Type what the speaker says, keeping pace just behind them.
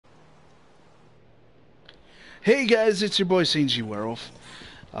Hey guys, it's your boy Saint G Werewolf.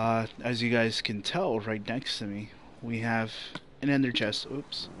 As you guys can tell, right next to me, we have an ender chest.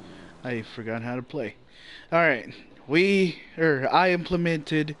 Oops, I forgot how to play. Alright, I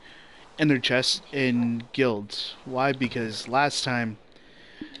implemented ender chest in guilds. Why? Because last time,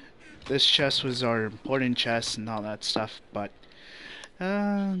 this chest was our important chest and all that stuff, but,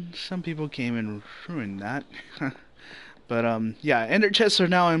 some people came and ruined that. But, yeah, ender chests are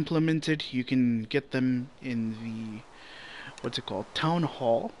now implemented. You can get them in the what's it called? Town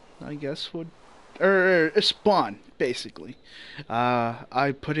hall, I guess would or a spawn basically.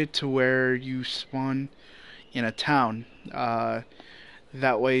 I put it to where you spawn in a town.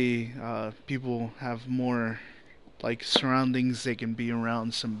 That way, people have more like surroundings. They can be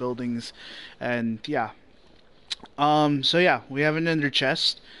around some buildings, and yeah. So yeah, we have an ender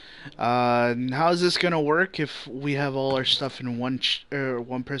chest. How is this gonna work if we have all our stuff in one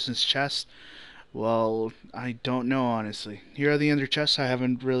person's chest? Well, I don't know honestly. Here are the ender chests. I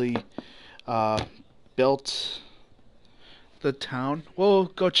haven't really uh, built the town. We'll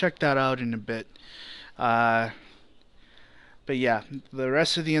go check that out in a bit. Uh, but yeah, the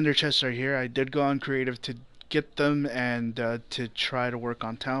rest of the ender chests are here. I did go on creative to get them and to try to work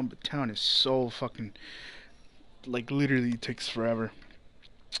on town, but town is so fucking like literally takes forever.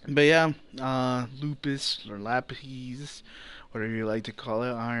 But yeah, lupus or lapis, whatever you like to call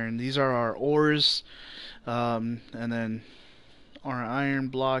it, iron. These are our ores, and then our iron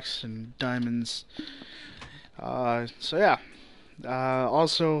blocks and diamonds. So yeah.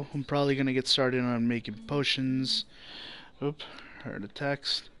 Also, I'm probably gonna get started on making potions. Oop, heard a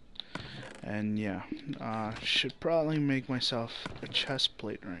text. And yeah, should probably make myself a chest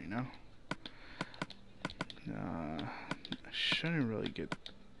plate right now. I shouldn't really get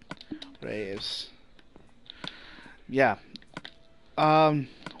raves. Yeah. Um,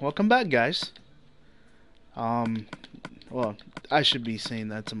 Welcome back, guys. Um, well, I should be saying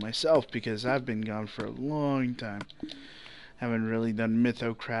that to myself because I've been gone for a long time. Haven't really done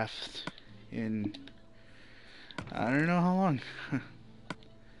Mythocraft in I don't know how long.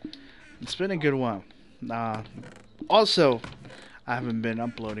 It's been a good while. Uh, Also, I haven't been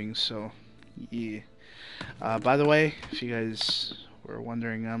uploading, so yeah. By the way, if you guys were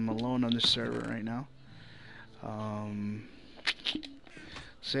wondering, I'm alone on the server right now. Um,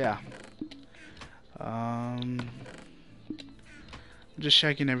 so yeah. Um, just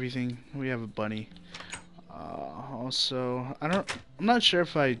checking everything. We have a bunny. Also, I'm not sure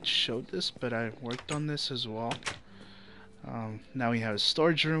if I showed this, but I worked on this as well. Now we have a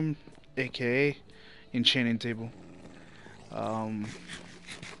storage room, aka enchanting table. Um,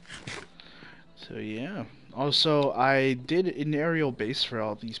 so yeah. Also, I did an aerial base for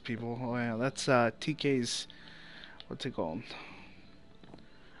all these people. Oh yeah, that's TK's. What's it called?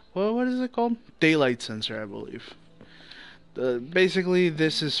 Well, what is it called? Daylight sensor, I believe. Basically,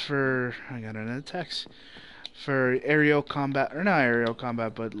 this is for. I got another text for aerial combat, or not aerial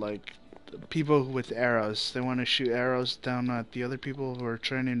combat, but like people with arrows. They want to shoot arrows down at the other people who are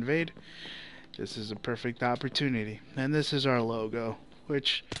trying to invade. This is a perfect opportunity. And this is our logo,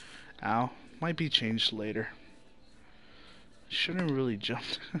 which, ow, might be changed later. Shouldn't really jump.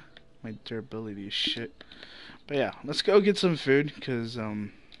 My durability is shit. But yeah, let's go get some food, because,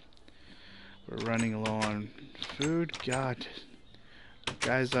 we're running low on food. God.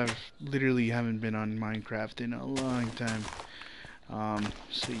 Guys, I've literally haven't been on Minecraft in a long time.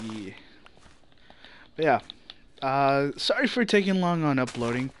 So yeah. But yeah. Sorry for taking long on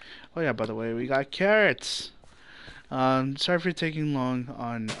uploading. Oh yeah, by the way, we got carrots. Sorry for taking long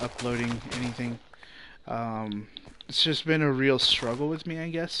on uploading anything. It's just been a real struggle with me, I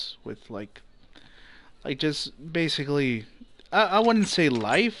guess, with like just basically, I wouldn't say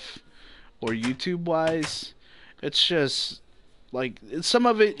life or YouTube wise. It's just like some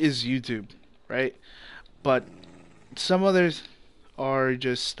of it is YouTube, right? But some others are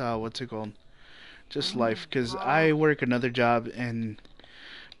just what's it called? Just life, because I work another job and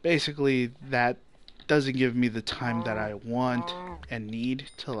basically that doesn't give me the time that I want and need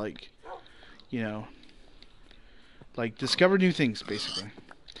to you know, like discover new things basically.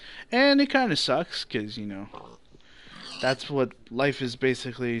 And it kind of sucks because, that's what life is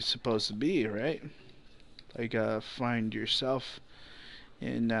basically supposed to be, right? Like find yourself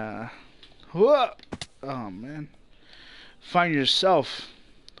in whoa! Oh man. Find yourself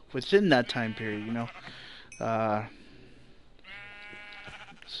within that time period, Uh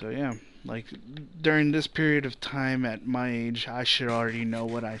So yeah, like during this period of time at my age, I should already know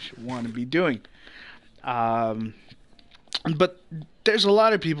what I should want to be doing. Um, but there's a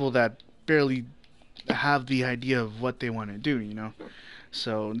lot of people that barely have the idea of what they want to do.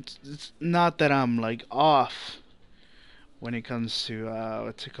 So it's not that I'm like off when it comes to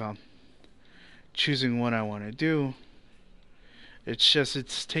what's it called, choosing what I want to do. It's just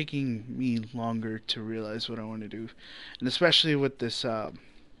it's taking me longer to realize what I want to do, and especially with this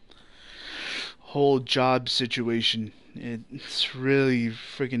whole job situation, it's really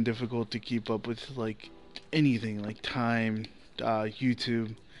freaking difficult to keep up with like anything like time,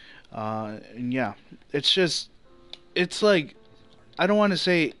 YouTube, and yeah, it's just it's like I don't want to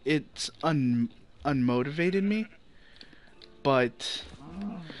say it's unmotivated me, but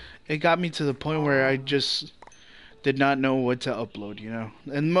it got me to the point where I just did not know what to upload, you know.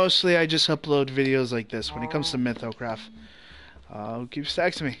 And mostly I just upload videos like this. When it comes to Mythocraft, who keeps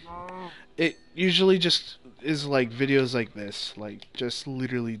texting me? It usually just is like videos like this, like just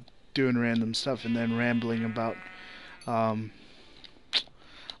literally doing random stuff and then rambling about um,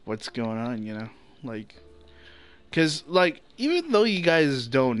 what's going on, you know. Like, cause like even though you guys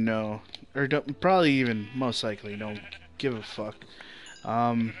don't know, or don't probably even most likely don't give a fuck,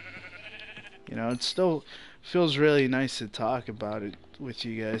 um, you know, it still feels really nice to talk about it with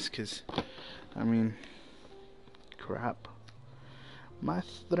you guys, cause I mean, crap, my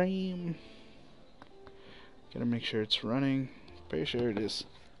stream. Gotta make sure it's running. Pretty sure it is.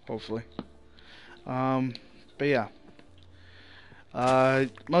 Hopefully. Um, but yeah.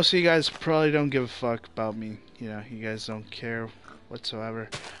 Most of you guys probably don't give a fuck about me. You know, you guys don't care whatsoever.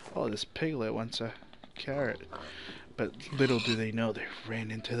 Oh, this piglet wants a carrot. But little do they know they ran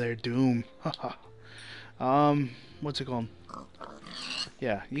into their doom. Haha. What's it called?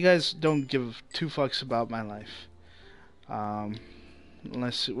 Yeah, you guys don't give two fucks about my life. Um,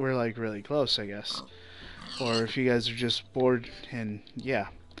 unless we're like really close, I guess. Or if you guys are just bored and yeah.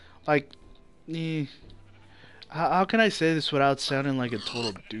 Like, eh, how can I say this without sounding like a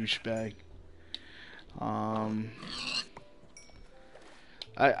total douchebag? Um,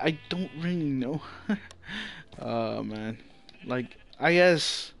 I don't really know. Oh man, like I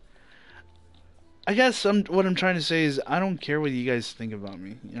guess what I'm trying to say is I don't care what you guys think about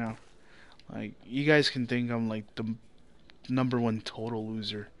me. You know, like you guys can think I'm like the number one total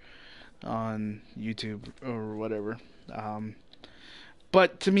loser on YouTube or whatever. Um,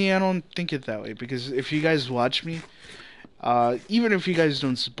 but to me, I don't think it that way because if you guys watch me, even if you guys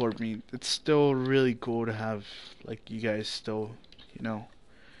don't support me, it's still really cool to have like you guys still, you know,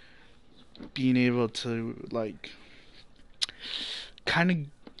 being able to like kind of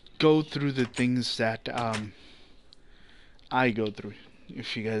go through the things that I go through.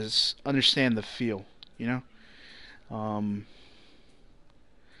 If you guys understand the feel, you know,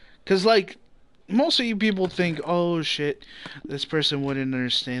 because like most of you people think, oh shit, this person wouldn't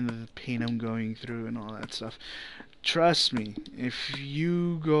understand the pain I'm going through and all that stuff. Trust me, if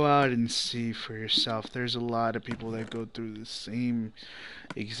you go out and see for yourself, there's a lot of people that go through the same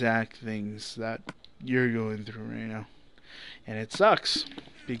exact things that you're going through right now. And it sucks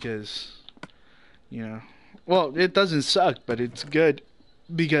because, you know, well, it doesn't suck, but it's good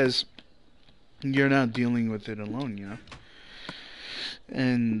because you're not dealing with it alone, you know?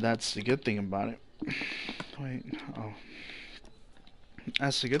 And that's the good thing about it. Wait, oh.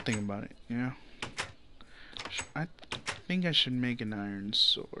 That's the good thing about it, you know? I think I should make an iron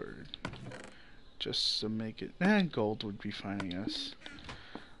sword. Just to make it... gold would be fine, I guess.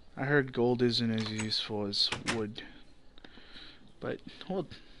 I heard gold isn't as useful as wood. But we'll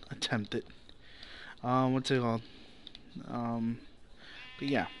attempt it. What's it called? But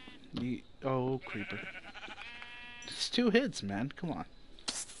yeah. Oh, creeper. It's 2 hits, man. Come on.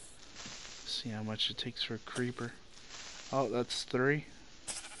 See how much it takes for a creeper. Oh, that's 3.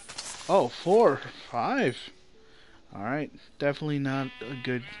 Oh, 4. 5. Alright. Definitely not a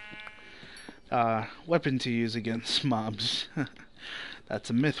good weapon to use against mobs. That's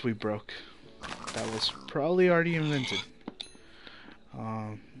a myth we broke. That was probably already invented.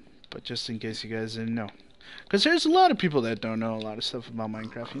 But just in case you guys didn't know. Because there's a lot of people that don't know a lot of stuff about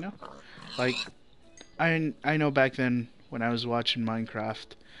Minecraft, you know? Like, I know back then when I was watching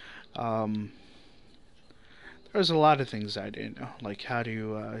Minecraft, there was a lot of things I didn't know. Like how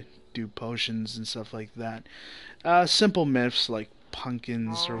to do potions and stuff like that. Simple myths like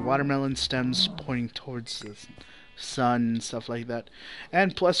pumpkins or watermelon stems pointing towards the sun and stuff like that.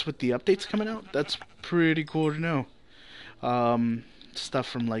 And plus with the updates coming out, that's pretty cool to know. Stuff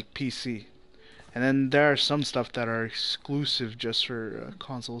from like PC. And then there are some stuff that are exclusive just for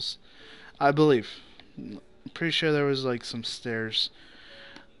consoles. I believe. I'm pretty sure there was like some stairs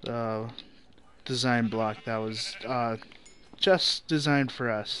design block that was just designed for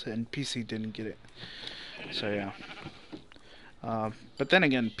us, and PC didn't get it. So yeah. But then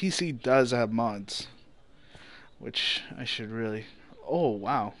again, PC does have mods, which I should really... Oh,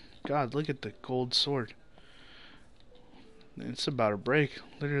 wow. God, look at the gold sword. It's about to break.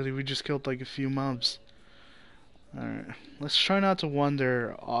 Literally, we just killed like a few mobs. Alright. Let's try not to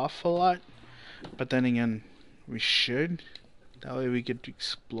wander off a lot. But then again, we should. That way we could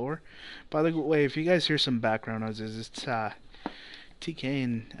explore. By the way, if you guys hear some background noises, it's TK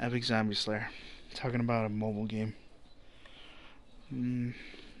and Epic Zombie Slayer. Talking about a mobile game.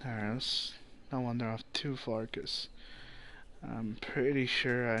 Alright, let's not wander off too far, because I'm pretty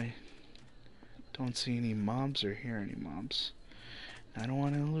sure I don't see any mobs or hear any mobs. I don't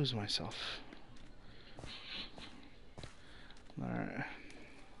want to lose myself. Alright.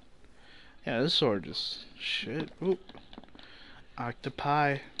 Yeah, this sword just shit. Oop.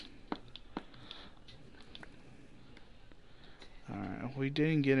 Octopi. Alright, we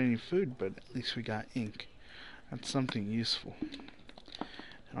didn't get any food, but at least we got ink. That's something useful.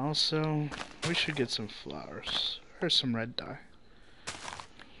 And also, we should get some flowers. Or some red dye.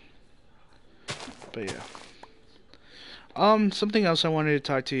 But yeah. Something else I wanted to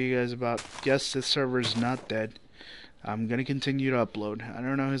talk to you guys about. Yes, this server is not dead. I'm gonna continue to upload. I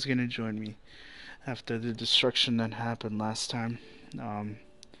don't know who's gonna join me after the destruction that happened last time.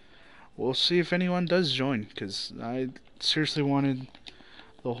 We'll see if anyone does join, because I seriously wanted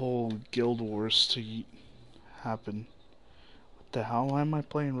the whole Guild Wars to happen. What the hell? Why am I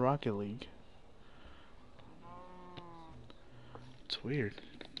playing Rocket League? It's weird.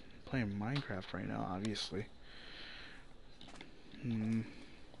 I'm playing Minecraft right now, obviously.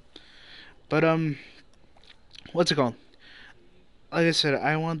 But what's it called? Like I said,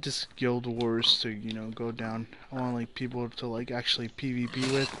 I want this Guild Wars to, go down. I want like people to like actually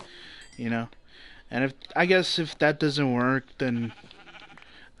PvP with, And if that doesn't work, then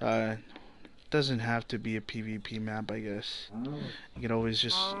doesn't have to be a PvP map, I guess. You could always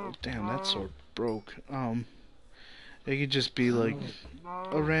just damn, that sword broke. It could just be like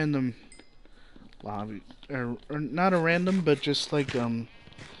a random lobby, or not a random, but just like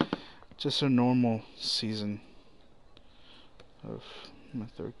just a normal season of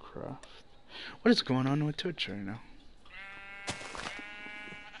Mythocraft. What is going on with Twitch right now?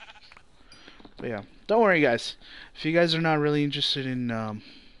 But yeah, don't worry guys. If you guys are not really interested in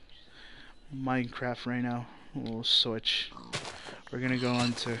Minecraft right now, we'll switch. We're gonna go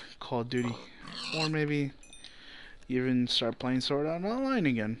on to Call of Duty, or maybe even start playing Sword Art Online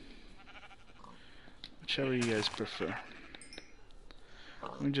again. Whichever you guys prefer.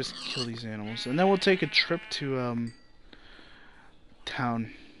 Let me just kill these animals, and then we'll take a trip to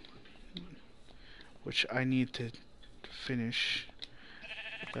town, which I need to finish.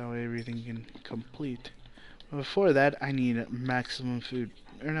 That way everything can complete. But before that, I need maximum food.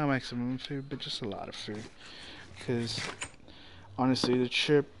 Or not maximum food, but just a lot of food. Because, honestly, the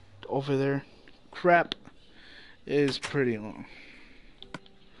trip over there, crap, is pretty long.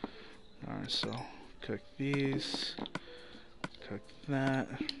 Alright, so, cook these. Cook that.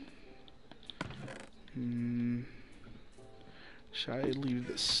 Should I leave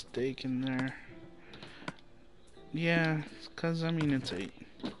the steak in there? Yeah, because, I mean, it's 8.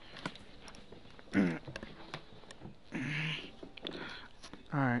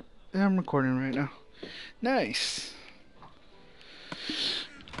 Alright, I'm recording right now. Nice.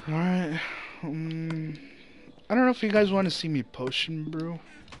 Alright. I don't know if you guys want to see me potion brew.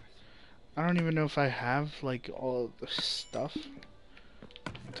 I don't even know if I have like all the stuff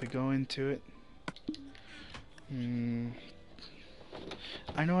to go into it.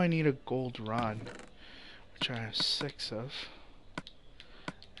 I know I need a gold rod, which I have 6 of.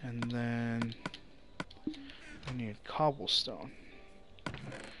 And then I need cobblestone.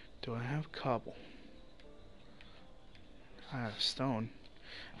 Do I have cobble? I have stone.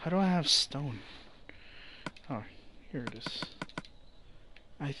 How do I have stone? Oh, here it is.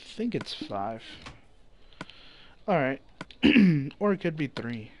 I think it's 5. Alright. Or it could be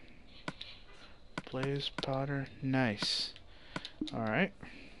 3. Blaze powder. Nice. Alright.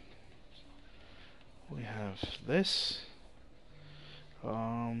 We have this.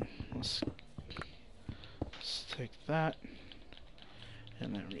 Let's take that.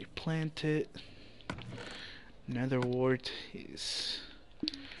 And then replant it. Nether wart is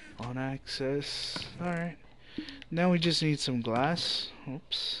on access. Alright. Now we just need some glass.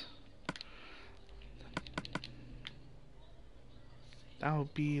 Oops. That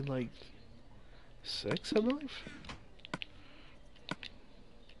would be like 6, I believe.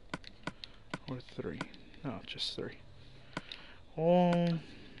 Or 3. No, just 3. We'll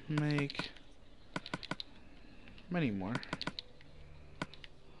make many more.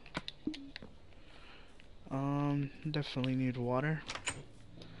 Definitely need water.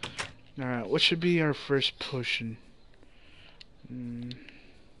 Alright, what should be our first potion? Mm,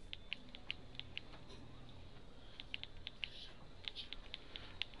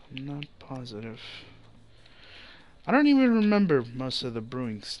 I'm not positive. I don't even remember most of the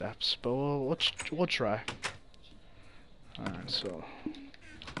brewing steps, but we'll try. Alright, so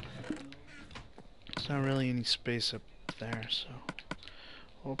there's not really any space up there, so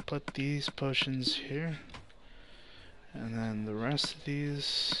we'll put these potions here, and then the rest of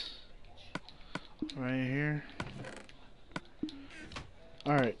these right here.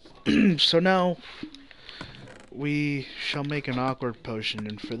 Alright, so now we shall make an awkward potion,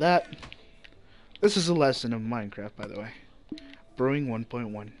 and for that, this is a lesson of Minecraft, by the way. Brewing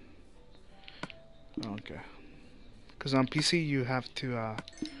 1.1. Okay. Because on PC you have to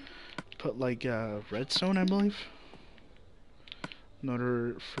put like redstone, I believe, in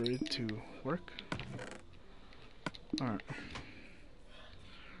order for it to work. Alright.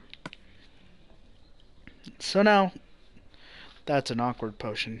 So now, that's an awkward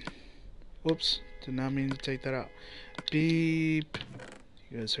potion. Whoops, did not mean to take that out. Beep.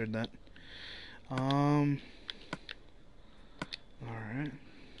 You guys heard that. Alright.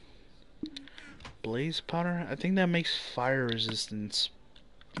 Blaze powder? I think that makes fire resistance.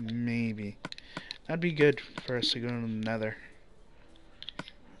 Maybe. That'd be good for us to go to the nether.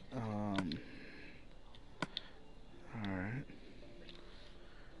 Alright.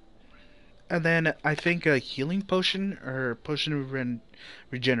 And then I think a healing potion or potion of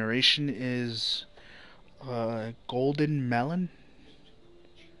regeneration is golden melon,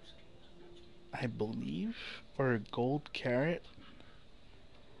 I believe, or a gold carrot.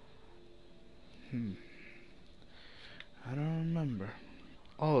 I don't remember.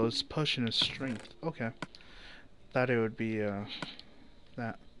 Oh, it's potion of strength. Okay, thought it would be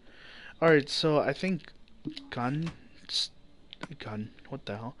that. All right, so I think gun. What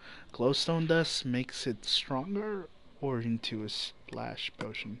the hell? Glowstone dust makes it stronger or into a splash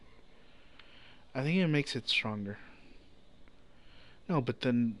potion? I think it makes it stronger. No, but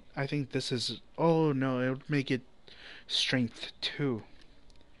then I think this is... Oh, no, it would make it strength 2.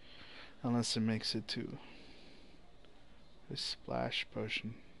 Unless it makes it to a splash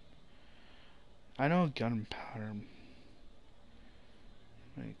potion. I know gunpowder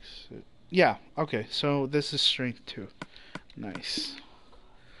makes it... Yeah, okay, so this is strength 2. Nice.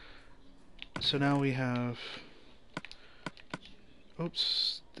 So now we have...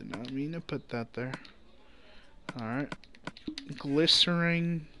 Oops, did not mean to put that there. Alright.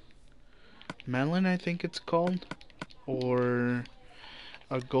 Glycerin melon, I think it's called. Or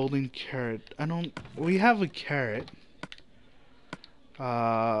a golden carrot. We have a carrot.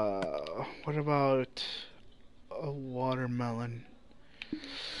 What about a watermelon?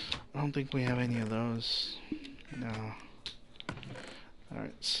 I don't think we have any of those. No.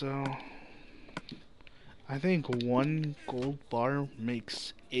 Alright, so I think 1 gold bar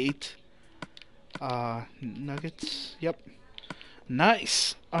makes 8 nuggets. Yep.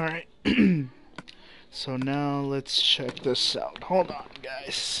 Nice. Alright. So now let's check this out. Hold on,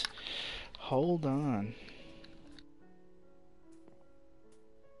 guys. Hold on.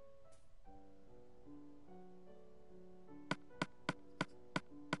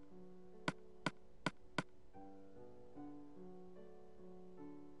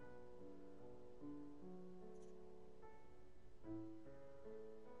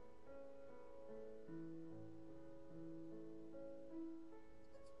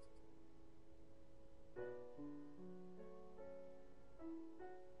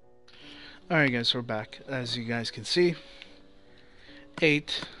 Alright guys, we're back. As you guys can see,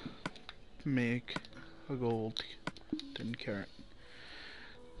 8 make a golden carrot.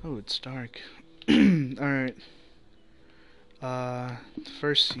 Oh, it's dark. Alright.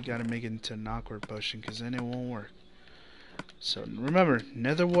 First you gotta make it into an awkward potion, because then it won't work. So remember,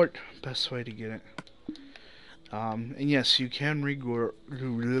 nether wart, best way to get it. And yes, you can regrow...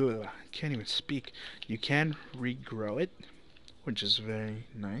 can't even speak. You can regrow it, which is very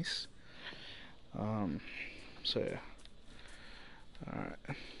nice. So yeah. Alright.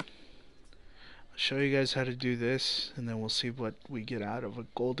 I'll show you guys how to do this, and then we'll see what we get out of a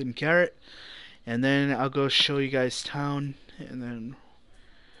golden carrot. And then I'll go show you guys town, and then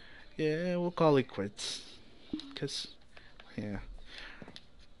yeah, we'll call it quits. Cause yeah,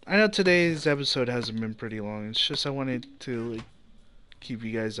 I know today's episode hasn't been pretty long. It's just I wanted to like keep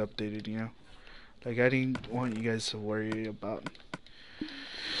you guys updated, you know. Like I didn't want you guys to worry about,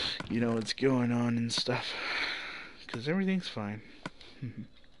 you know, what's going on and stuff, cause everything's fine.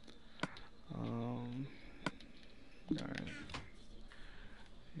 Alright.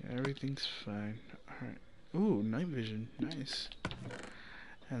 Yeah, everything's fine. Alright. Ooh, night vision. Nice.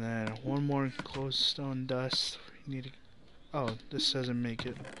 And then 1 more glowstone dust. We need to Oh, this doesn't make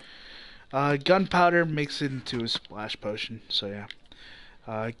it. Gunpowder makes it into a splash potion, so yeah.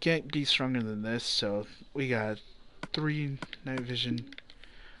 Can't be stronger than this, so we got 3 night vision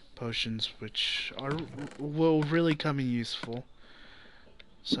potions, which will really come in useful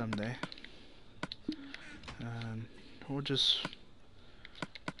someday. We'll just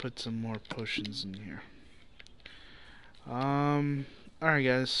put some more potions in here. Alright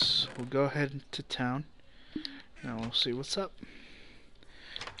guys, we'll go ahead to town and we'll see what's up.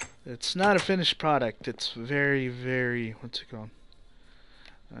 It's not a finished product, it's very, what's it called?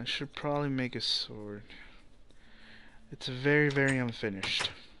 I should probably make a sword. It's very unfinished.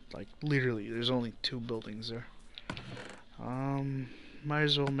 Like, literally, there's only 2 buildings there. Might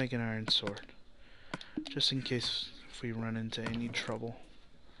as well make an iron sword. Just in case if we run into any trouble.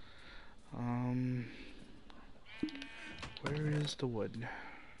 Where is the wood?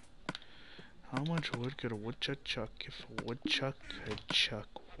 How much wood could a woodchuck chuck if a woodchuck could chuck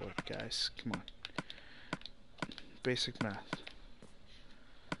wood, guys? Come on. Basic math.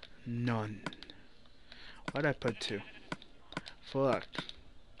 None. Why'd I put 2? Fuck.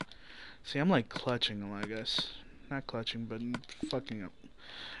 See, I'm like clutching a lot, guys. Not clutching, but fucking up.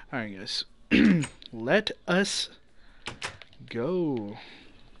 Alright, guys. Let us go.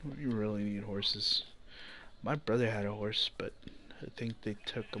 We really need horses. My brother had a horse, but I think they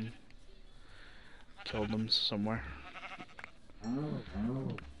took him. Killed him somewhere.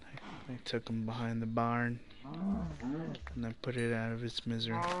 They took him behind the barn. And then put it out of its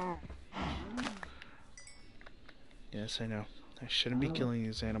misery. Yes, I know. I shouldn't be killing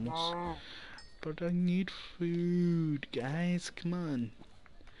these animals. But I need food, guys. Come on.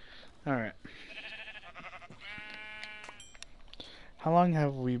 Alright. How long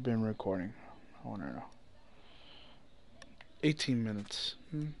have we been recording? I want to know. 18 minutes.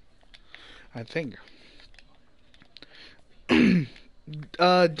 I think.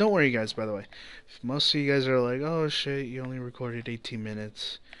 Don't worry, guys, by the way. If most of you guys are like, oh shit, you only recorded 18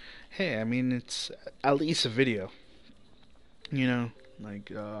 minutes. Hey, I mean, it's at least a video. You know, like,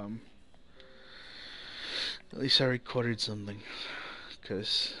 at least I recorded something.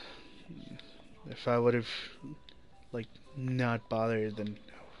 Because if I would have, like, not bothered, then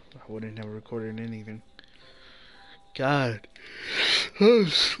I wouldn't have recorded anything. God, I'm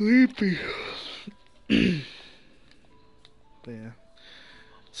sleepy. But yeah,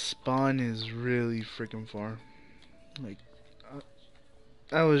 spawn is really freaking far. Like,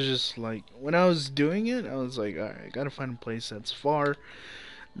 I was just like, when I was doing it, I was like, alright, I gotta find a place that's far,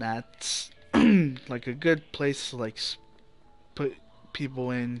 that's like a good place to like put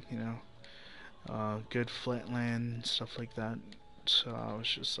people in, you know, good flat land, stuff like that. So I was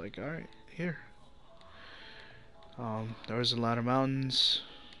just like, alright, here. There was a lot of mountains.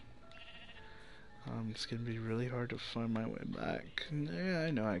 It's gonna be really hard to find my way back. Yeah,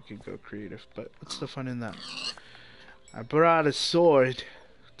 I know I could go creative, but what's the fun in that? I brought a sword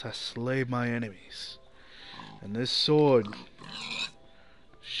to slay my enemies, and this sword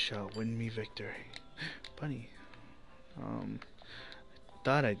shall win me victory. Bunny,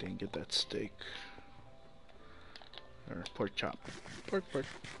 thought I didn't get that steak. Or pork chop. Pork.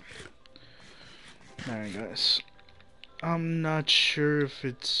 Alright, guys. I'm not sure if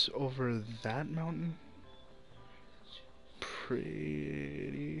it's over that mountain.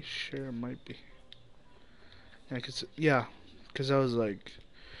 Pretty sure it might be. Yeah, cause I was like,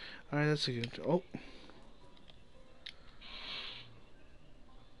 alright, that's a good. Oh,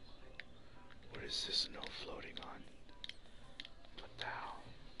 what is this snow floating on? What the hell?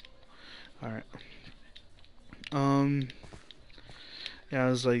 Alright. Yeah, I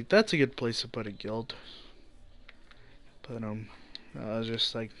was like, that's a good place to put a guild. But I was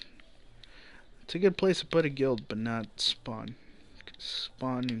just like, it's a good place to put a guild, but not spawn.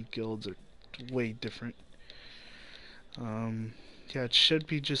 Spawn and guilds are way different. Yeah, it should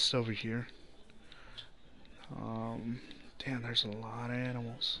be just over here. Damn, there's a lot of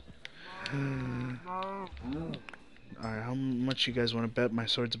animals. Alright, how much you guys want to bet my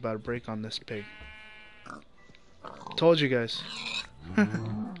sword's about to break on this pig? Told you guys.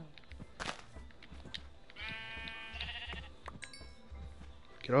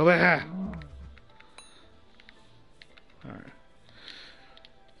 Get over here! Alright.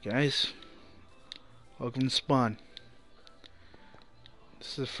 Guys, welcome to spawn. This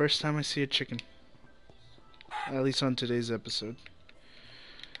is the first time I see a chicken. At least on today's episode.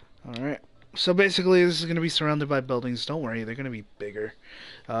 Alright. So basically this is going to be surrounded by buildings. Don't worry, they're going to be bigger.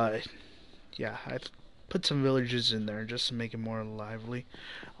 Yeah, I've put some villages in there just to make it more lively.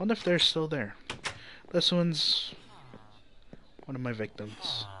 I wonder if they're still there. This one's one of my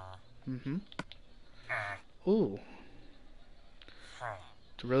victims. Ooh.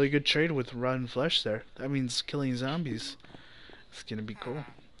 a really good trade with rotten flesh there. That means killing zombies. It's gonna be cool.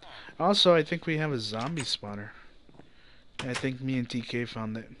 Also, I think we have a zombie spawner. I think me and TK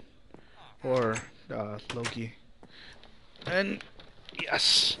found it. Or, Loki. And,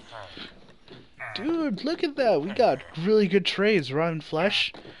 yes! Dude, look at that! We got really good trades. Rotten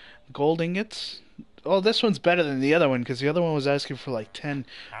flesh, gold ingots. Oh, this one's better than the other one, because the other one was asking for like 10.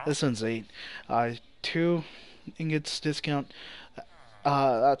 This one's 8. 2 ingots discount.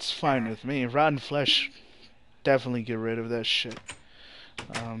 That's fine with me. Rotten flesh, definitely get rid of that shit.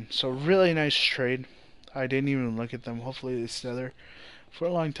 So really nice trade. I didn't even look at them. Hopefully they stay there for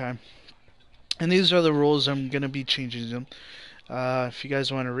a long time. And these are the rules. I'm going to be changing them. If you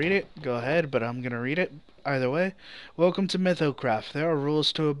guys want to read it, go ahead, but I'm going to read it. Either way, welcome to Mythocraft. There are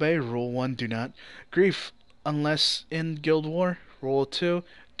rules to obey. Rule 1, do not grief unless in Guild War. Rule 2,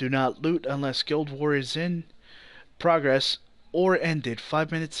 do not loot unless Guild War is in progress or ended.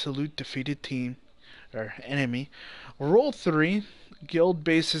 5 minutes to loot defeated team or enemy. Rule 3, guild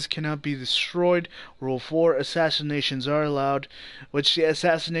bases cannot be destroyed. Rule 4, assassinations are allowed, which the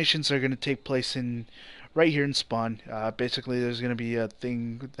assassinations are going to take place in right here in spawn. Basically, there's going to be a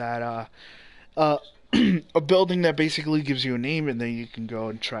thing that a building that basically gives you a name, and then you can go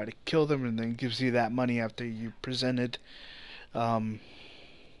and try to kill them, and then gives you that money after you presented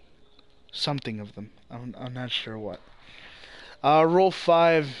something of them. I'm not sure what. Rule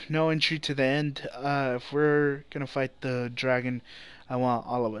 5, no entry to the end. If we're gonna fight the dragon, I want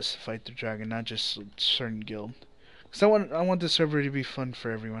all of us to fight the dragon, not just a certain guild. Cause I want the server to be fun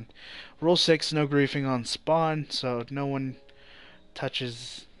for everyone. Rule 6, no griefing on spawn, so no one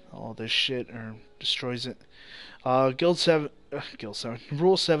touches all this shit or destroys it. Guild 7,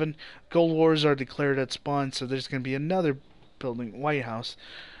 Rule 7, Guild Wars are declared at spawn, so there's gonna be another building, White House.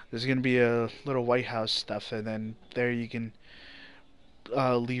 There's gonna be a little White House stuff, and then there you can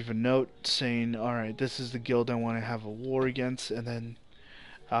leave a note saying, alright, this is the guild I want to have a war against, and then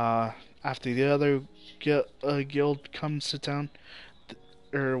after the other guild comes to town,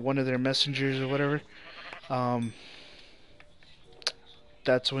 or one of their messengers or whatever,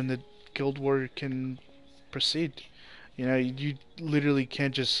 that's when the guild war can proceed. You know, you literally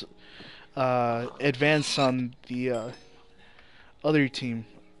can't just advance on the other team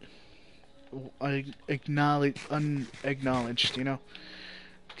unacknowledged, you know?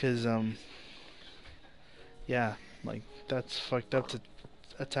 Because, yeah, like, that's fucked up to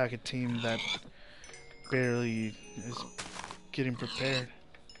attack a team that barely is getting prepared.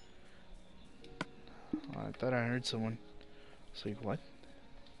 Oh, I thought I heard someone. It's like, what?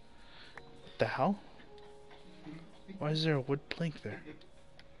 What the hell? Why is there a wood plank there?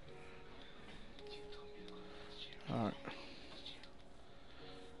 Alright.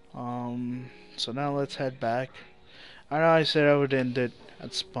 So now let's head back. I know I said I would end it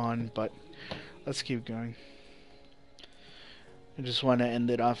at spawn, but let's keep going. I just want to end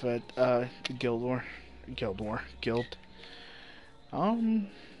it off at the Guild. Oh,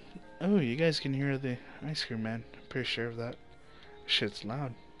 you guys can hear the ice cream man. I'm pretty sure of that. Shit's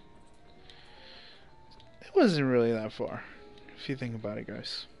loud. It wasn't really that far, if you think about it,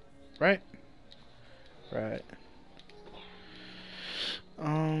 guys. Right? Right.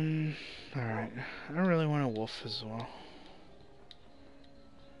 Alright. I really want a wolf as well.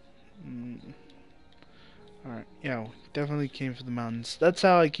 Alright, yeah, definitely came for the mountains. That's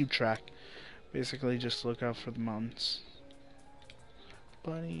how I keep track. Basically, just look out for the mountains.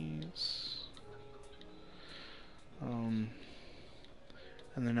 Bunnies. And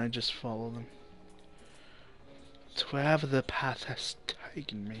then I just follow them to wherever the path has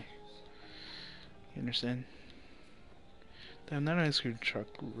taken me. You understand? Damn, that ice cream truck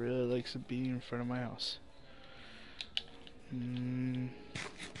really likes to be in front of my house.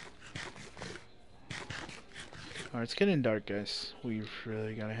 Alright, it's getting dark, guys. We've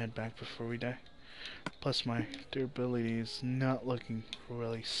really gotta head back before we die. Plus, my durability is not looking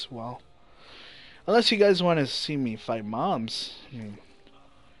really swell. Unless you guys want to see me fight mobs. I mean,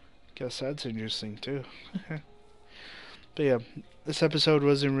 guess that's interesting, too. But yeah, this episode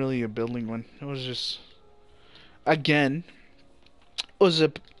wasn't really a building one. It was just... Again...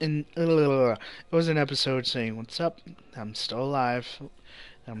 It was an episode saying, what's up? I'm still alive.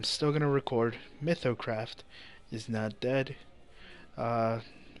 I'm still gonna record. Mythocraft is not dead.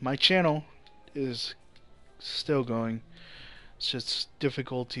 My channel is still going. It's just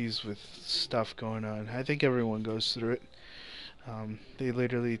difficulties with stuff going on. I think everyone goes through it. They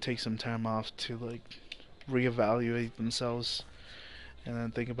literally take some time off to like reevaluate themselves and then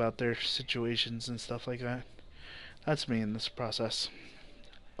think about their situations and stuff like that. That's me in this process.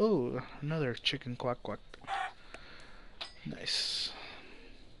 Oh, another chicken quack quack. Nice.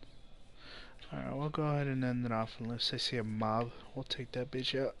 go ahead and end it off unless I see a mob. We'll take that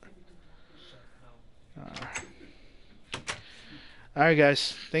bitch out. Alright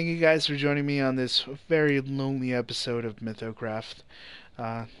guys, thank you guys for joining me on this very lonely episode of Mythocraft.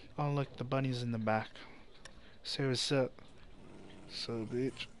 Oh look, the bunny's in the back. Say what's up. So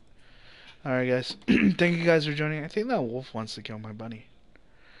bitch. Alright guys, thank you guys for joining. I think that wolf wants to kill my bunny.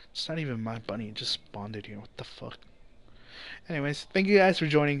 It's not even my bunny, it just spawned it here. What the fuck? Anyways, thank you guys for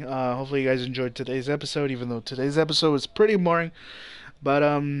joining. Hopefully you guys enjoyed today's episode, even though today's episode was pretty boring. But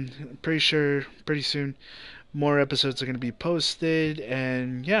pretty sure pretty soon more episodes are going to be posted.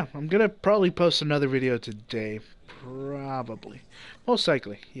 And yeah, I'm going to probably post another video today. Probably. Most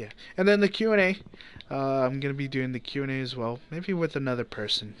likely, yeah. And then the Q&A. I'm going to be doing the Q&A as well. Maybe with another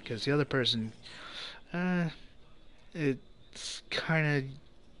person. Because the other person, it's kind of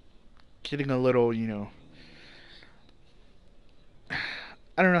getting a little, you know,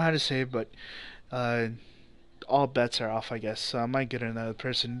 I don't know how to say it, but all bets are off, I guess. So I might get another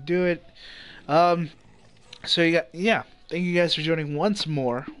person to do it. So yeah, thank you guys for joining once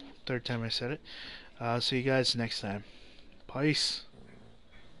more. Third time I said it. See you guys next time. Peace.